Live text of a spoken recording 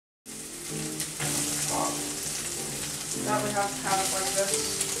Now we have to have it like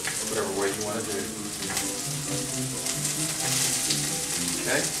this. Whatever way you want to do.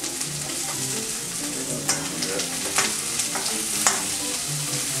 Okay.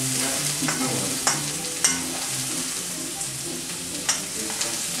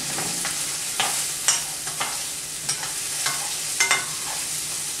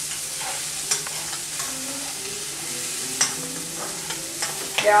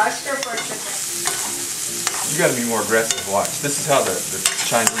 Yeah, I stir fry chicken. You got to be more aggressive. Watch. This is how the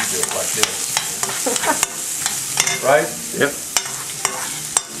Chinese do it, like this. Right? Yep.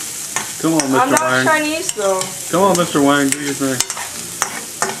 Come on, Mr. I'm not Wang. Chinese though. Come on, Mr. Wang, do your thing.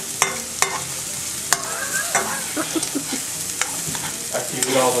 After you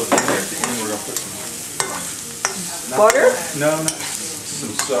get all those in there, at the end we're going to put some... Butter? No, not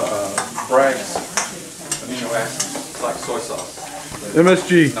some Bragg's amino acids. It's like soy sauce.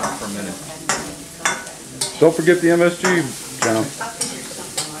 MSG. Not for a minute. Don't forget the MSG, John.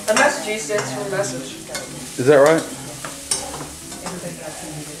 MSG stands for message. Is that right?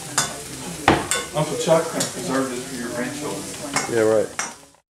 Uncle Chuck's going to preserve this for your grandchildren. Yeah, right.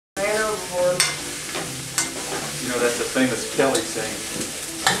 Ran overboard. You know, that's a famous Kelly saying.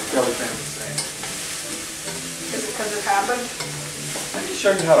 Kelly family saying. Is it because it happened? Let me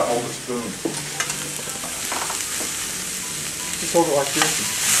show you how to hold a spoon. Just hold it like this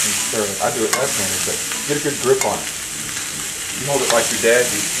and stir it. I do it left-handed, but get a good grip on it. You hold it like your dad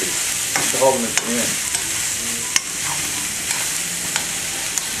used to. Just hold them at the end.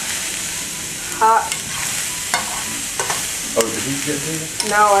 Hot. Oh, did he get to you?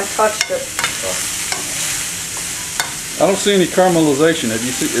 No, I touched it. Oh. I don't see any caramelization. Have you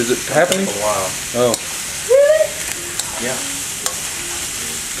seen? Is it happening? A while. Oh. Really? Yeah.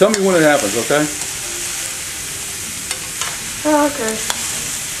 Tell me when it happens, okay? Oh, okay.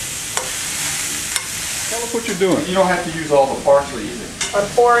 Tell us what you're doing. You don't have to use all the parsley either. I'm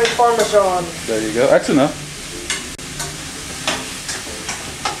pouring Parmesan. There you go. That's enough.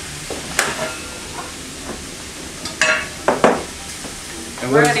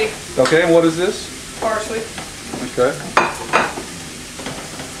 And what Ready. Okay, and what is this? Parsley. Okay.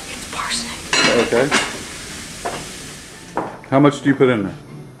 It's parsley. Okay. How much do you put in there?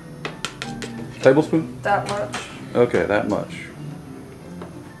 Tablespoon? That much. Okay, that much.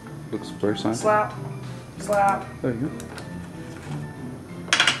 Looks very scientific. Slap. Slap. There you go.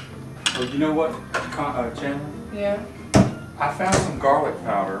 Well, you know what, Chandler? Yeah. I found some garlic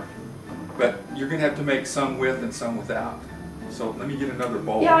powder, but you're going to have to make some with and some without. So let me get another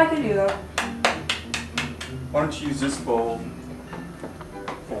bowl. Yeah, I can do that. Why don't you use this bowl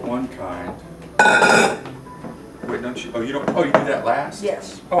for one kind? Wait, don't you? Oh, you don't. Oh, you do that last?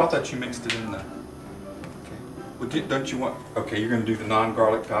 Yes. Oh, I thought you mixed it in the. Okay. Well, don't you want? Okay, you're going to do the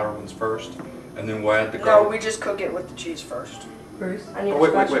non-garlic powder ones first, and then we'll add the garlic. No, we just cook it with the cheese first. Bruce? I need Oh, a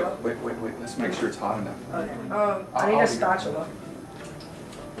wait. spatula. Let's make sure it's hot enough. Okay. I need a spatula.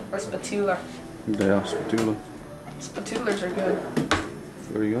 Or spatula. Yeah, spatula. Spatulas are good.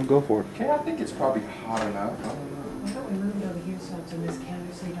 There you go. Go for it. Okay, I think it's probably hot enough. I don't know. Why don't we move it over here so it's in this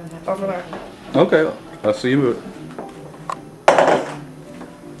counter so you don't have to... Over there. Okay, I'll see you move it.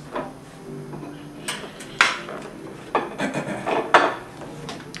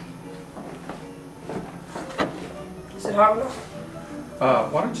 Is it hot enough?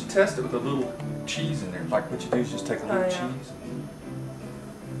 Why don't you test it with a little cheese in there? Like what you do is just take a little yeah. cheese.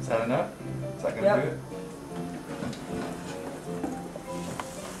 Is that enough? Is that going to Yep. do it?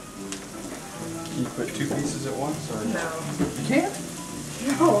 Can you put two pieces at once? Or No. You can't?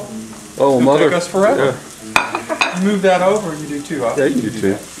 No. Oh, It'll mother. take us forever. Yeah. You move that over and you do two. Yeah, you can do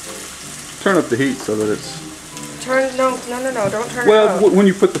two. Turn up the heat so that it's... Turn, no, don't turn it Well, up. when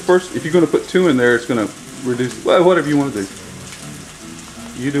you put the first... If you're going to put two in there, it's going to reduce... Well, whatever you want to do.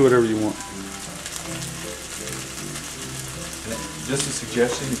 You do whatever you want. Just a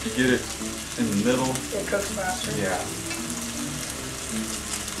suggestion, if you get it in the middle, It cooks faster. yeah.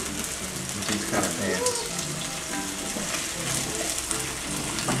 With these kind of pans.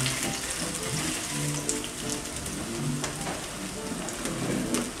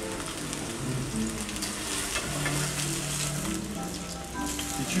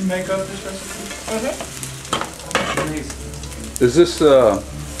 Did you make up this recipe? Mm-hmm. Amazing. Is this,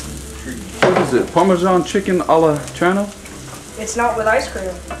 what is it? Parmesan chicken a la China? It's not with ice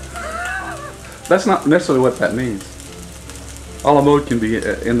cream. That's not necessarily what that means. A la mode can be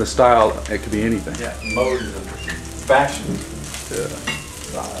in the style, it could be anything. Yeah, mode is a fashion.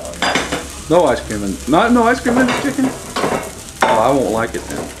 No ice cream in, no ice cream in the chicken? Oh, I won't like it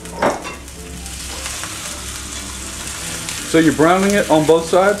then. So you're browning it on both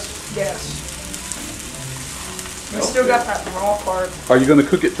sides? Yes. We still got that raw part. Are you going to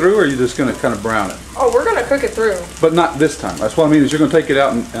cook it through, or are you just going to kind of brown it? Oh, we're gonna cook it through. But not this time. That's what I mean. Is you're going to take it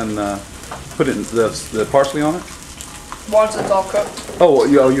out and put it in the parsley on it? Once it's all cooked. Oh,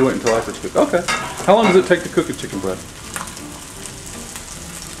 well, you wait until after it's cooked. Okay. How long does it take to cook a chicken breast?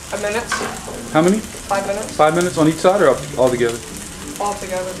 A minute. How many? 5 minutes. 5 minutes on each side, or all together? All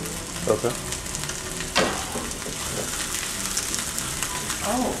together. Okay.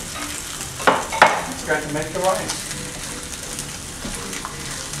 Oh. It's got to make the rice.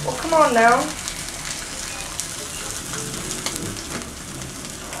 Well, come on now.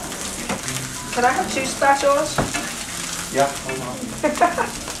 Can I have 2 spatulas? Yeah, hold on.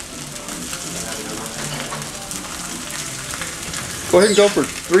 Go ahead and go for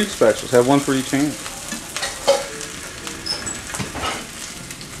 3 spatulas. Have one for each hand.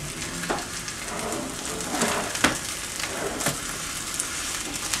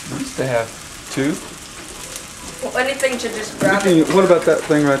 We used to have 2. Well, anything to just grab You it. can- what about that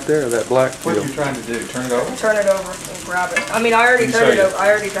thing right there, that black What are deal? you trying to do? Turn it over? Turn it over and grab it. I mean, I already Let me turned it show you. over. I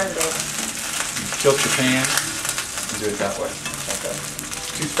already turned it over. Tilt the pan and do it that way. Okay.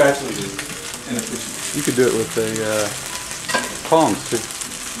 2 spatulas is inefficient. You could do it with the tongs too.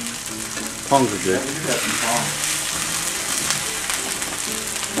 Tongs are Yeah, good. we do have some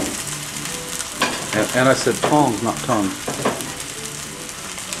tongs. And I said tongs, not tongues.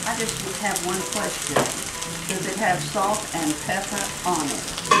 I just have one question. Does it have salt and pepper on it?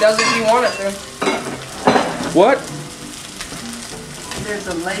 It does if you want it to. What? There's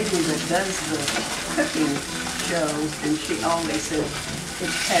a lady that does the cooking shows, and she always says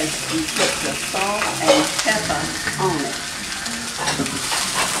it has, you put the salt and pepper on it.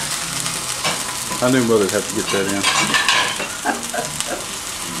 I knew Mother'd have to get that in.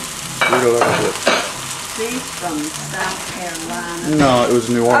 Read it over it. She's from South Carolina. No, it was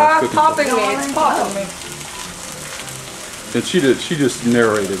New Orleans cooking show. Popping me. It's popping me. And she just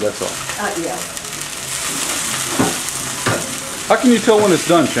narrated, that's all. Yeah. How can you tell when it's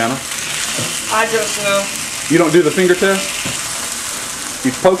done, Shanna? I just know. You don't do the finger test?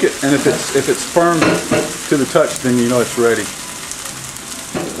 You poke it, and if it's firm to the touch, then you know it's ready.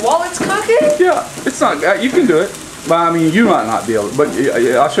 While it's cooking? Yeah, it's not, you can do it. But I mean, you might not be able to, but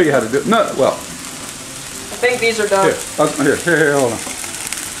I'll show you how to do it. No, well, I think these are done. here, hold on.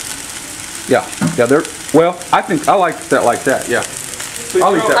 Yeah, they're, well, I think, I like that like that, yeah.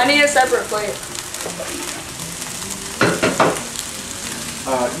 I'll eat I that. need a separate plate.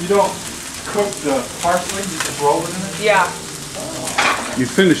 You don't cook the parsley, you just roll it in it? Yeah. You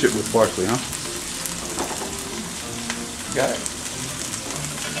finish it with parsley, huh? Got it.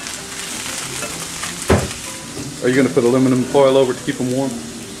 Are you going to put aluminum foil over it to keep them warm?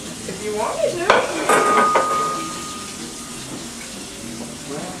 If you want me to.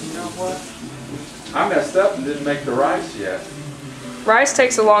 Well, you know what? I messed up and didn't make the rice yet. Rice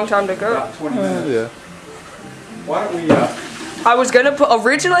takes a long time to cook. About 20 minutes. Yeah. Why don't we, I was gonna put,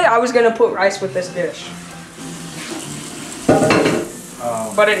 originally I was gonna put rice with this dish.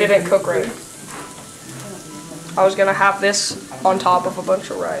 But it didn't cook right. I was gonna have this on top of a bunch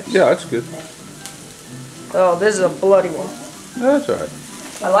of rice. Yeah, that's good. Oh, this is a bloody one. That's all right.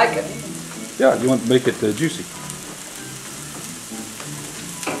 I like it. Yeah, you want to make it juicy.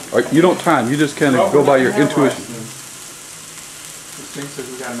 All right, you don't time, you just kind of go by your intuition. Christine says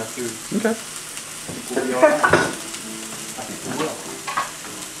we got enough food. Okay. We'll be all right. I think we will.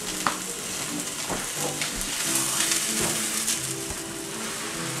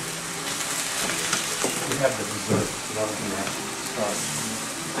 We have the dessert, so that'll be that start.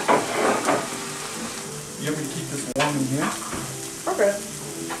 You want me to keep this warm in here? Okay.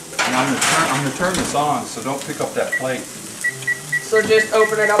 And I'm gonna turn this on, so don't pick up that plate. So just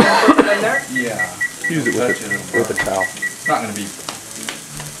open it up and put it in there? Yeah. Use it Touch with a towel. It's not gonna be.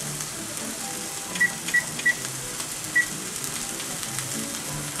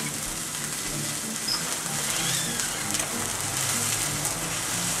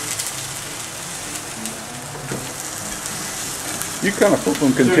 You kind of flip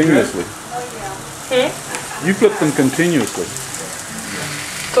them continuously. You flip them continuously.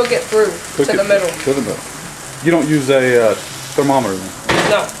 Cook it through Cook to it the middle. To the middle. You don't use a thermometer then?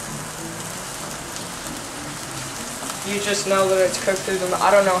 No. You just know that it's cooked through the. I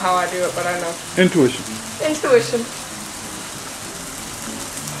don't know how I do it, but I know. Intuition. Intuition.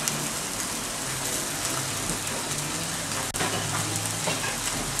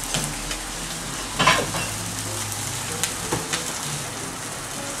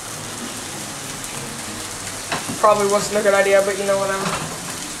 Probably wasn't a good idea, but you know whatever.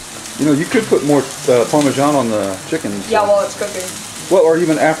 You know, you could put more Parmesan on the chicken. Yeah, while it's cooking. Well, or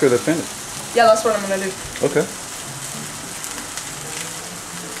even after they're finished. Yeah, that's what I'm gonna do. Okay.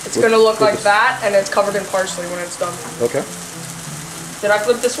 It's gonna look like that, and it's covered in parsley when it's done. Okay. Did I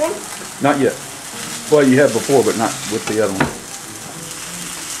flip this one? Not yet. Well, you have before, but not with the other one.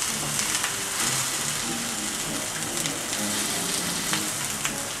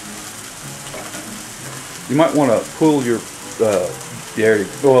 You might want to pull your,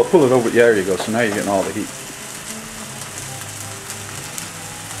 well, pull it over. Yeah, there you go. So now you're getting all the heat.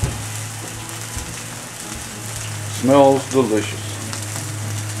 Smells delicious.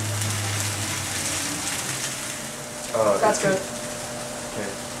 That's good. Okay.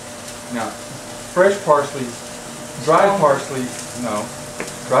 Now, fresh parsley, dried parsley, no.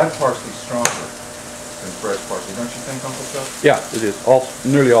 Dried parsley stronger than fresh parsley, don't you think, Uncle Chuck? Yeah, it is.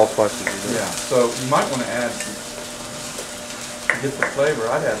 Nearly all spices are there. Yeah, so you might want to add, to get the flavor,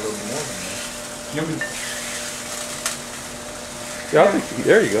 I'd add a little more than that. You know, Yeah, I think,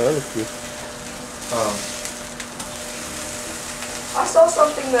 there you go. That looks good. I saw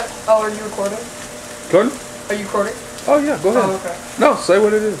something that. Oh, are you recording? Good? Are you recording? Oh, yeah, go ahead. Oh, okay. No, say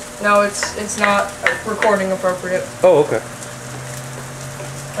what it is. No, it's not recording appropriate. Oh, okay.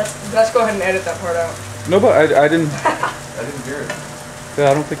 Let's go ahead and edit that part out. No, but I didn't. I didn't hear it. Yeah,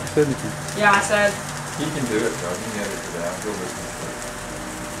 I don't think you said anything. Yeah, I said. He can do it, Doug. He can edit it out. He'll listen to it.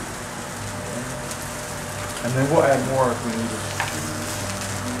 And then we'll add more if we need it.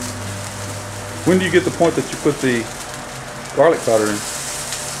 When do you get the point that you put the garlic powder in?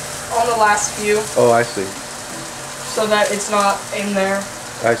 On the last few, Oh, I see. so that it's not in there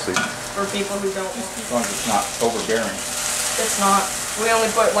I see. for people who don't want it. As long as it's not overbearing. It's not. We only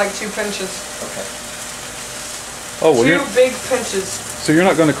put like 2 pinches. Okay. Oh, well, 2 you're, big pinches. so you're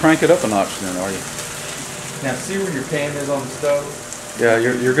not going to crank it up a notch then, are you? Now, see where your pan is on the stove? Yeah,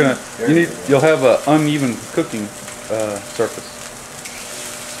 you're gonna. You'll have a uneven cooking surface.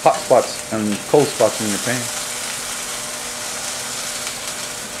 Hot spots and cold spots in your pan.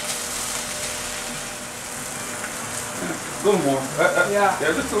 A little more. Yeah.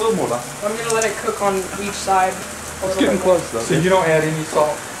 Yeah, just a little more. I'm gonna let it cook on each side. It's getting close though. So you don't add any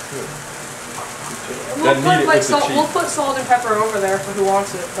salt to it? We'll Doesn't need put it like with the salt. cheese. We'll put salt and pepper over there for who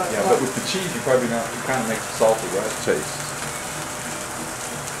wants it. But Yeah, but with the cheese, you probably not. It kind of makes it salty, right? Taste.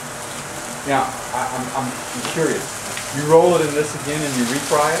 Now, I'm curious. You roll it in this again and you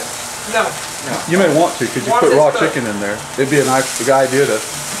refry it? no. No. You may want to, because you Once put it's raw cooked. chicken in there. It'd be a nice idea to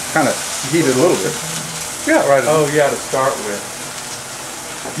kind of heat it a little bit. Yeah, right. Oh, yeah, to start with.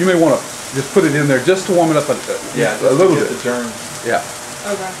 You may want to just put it in there just to warm it up a little get bit. the germs. Yeah.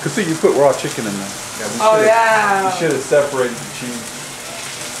 Okay. Because see, you put raw chicken in there. Yeah, we Oh should've- yeah. You should have separated the cheese.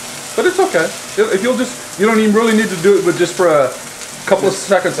 But it's okay. If you'll just, you don't even really need to do it, but just for a couple of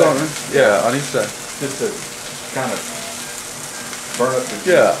seconds on it. Yeah, on each side. Just to kind of burn up the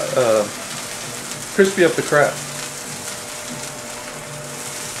cheese. Yeah, crispy up the crab.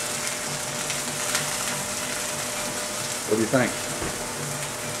 What do you think?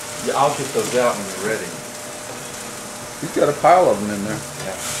 Yeah, I'll get those out when you're ready. He's got a pile of them in there.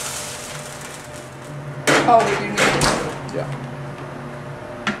 Yeah. Oh, we do need it. Yeah.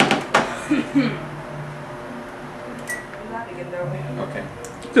 Not again, though. Okay.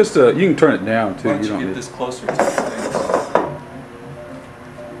 Just you can turn it down too. Why don't You you don't get need. this closer to the thing?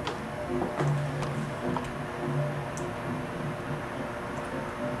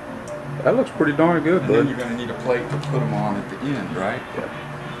 That looks pretty darn good, And then bud. you're going to need a plate to put them on at the end, right?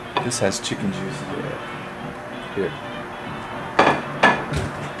 Yeah. This has chicken juice in it. Here.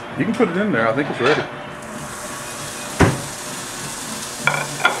 You can put it in there. I think it's ready.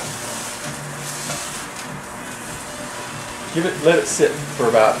 Let it sit for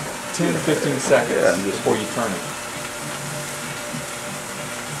about 10 to 15 seconds Yeah, and just- before you turn it.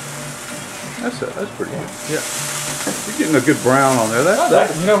 That's pretty good. Yeah. You're getting a good brown on there.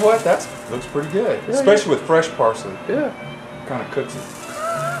 That You know what? That looks pretty good, Yeah, especially with fresh parsley. yeah. Kind of cooks it.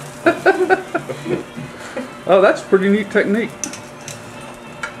 Oh, that's a pretty neat technique.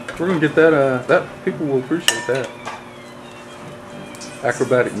 We're gonna get that. That people will appreciate that.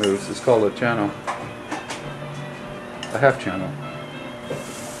 Acrobatic moves. It's called a channel. A half channel.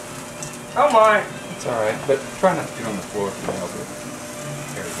 Oh my. It's all right, but try not to get on the floor if you help it.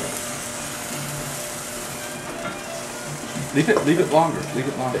 There we go. Leave it longer. Leave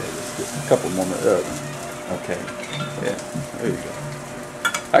it longer. Just a couple more minutes. Okay. Yeah. There you go.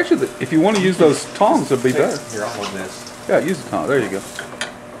 Actually, if you want to use those tongs, it'd be better. Here, I'll hold this. Yeah, use the tongs. There you go.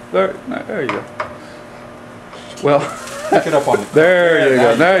 There you go. Well, Pick it up on the. there you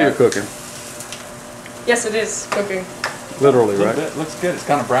go. Now got you're it. cooking. Yes, it is cooking. Literally, A little right? bit. Looks good. It's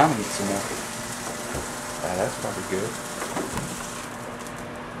kind of browning it some more. Yeah, that's probably good.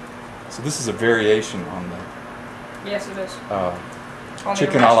 So this is a variation on the Yes, it is. On the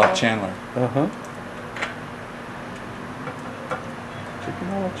Chicken a la original. Chandler. Uh-huh. Chicken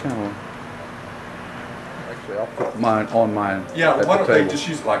a la Chandler. Actually, I'll put mine on mine Yeah, at why the don't they table. just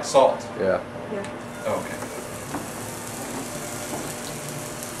use it like salt? Yeah. Yeah. Oh, okay.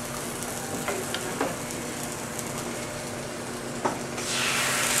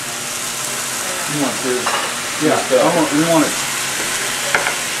 You want to? Yeah, we want it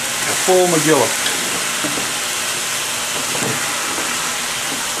a full Magilla.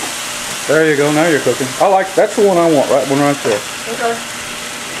 There you go, now you're cooking. That's the one I want, right there. Okay.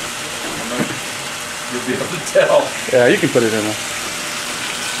 You'll be able to tell. Yeah, you can put it in there.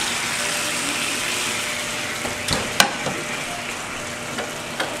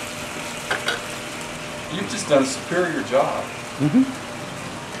 You've just done a superior job.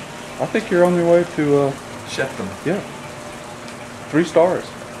 I think you're on your way to, Chef them. yeah, 3 stars.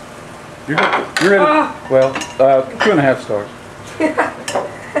 You're at, well, 2.5 stars.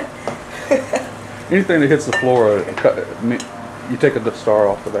 Anything that hits the floor, you take a star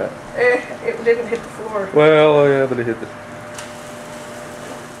off of that. It didn't hit the floor. Well, yeah, but it hit the.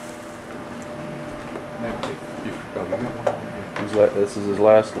 This is his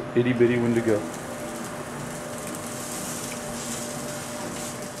last itty bitty one to go.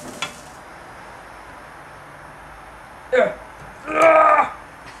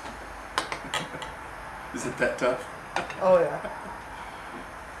 Is it that tough? Oh yeah.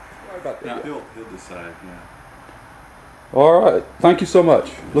 Now he'll decide. Yeah. All right. Thank you so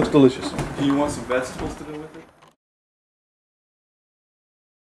much. Looks delicious. Do you want some vegetables to go with it?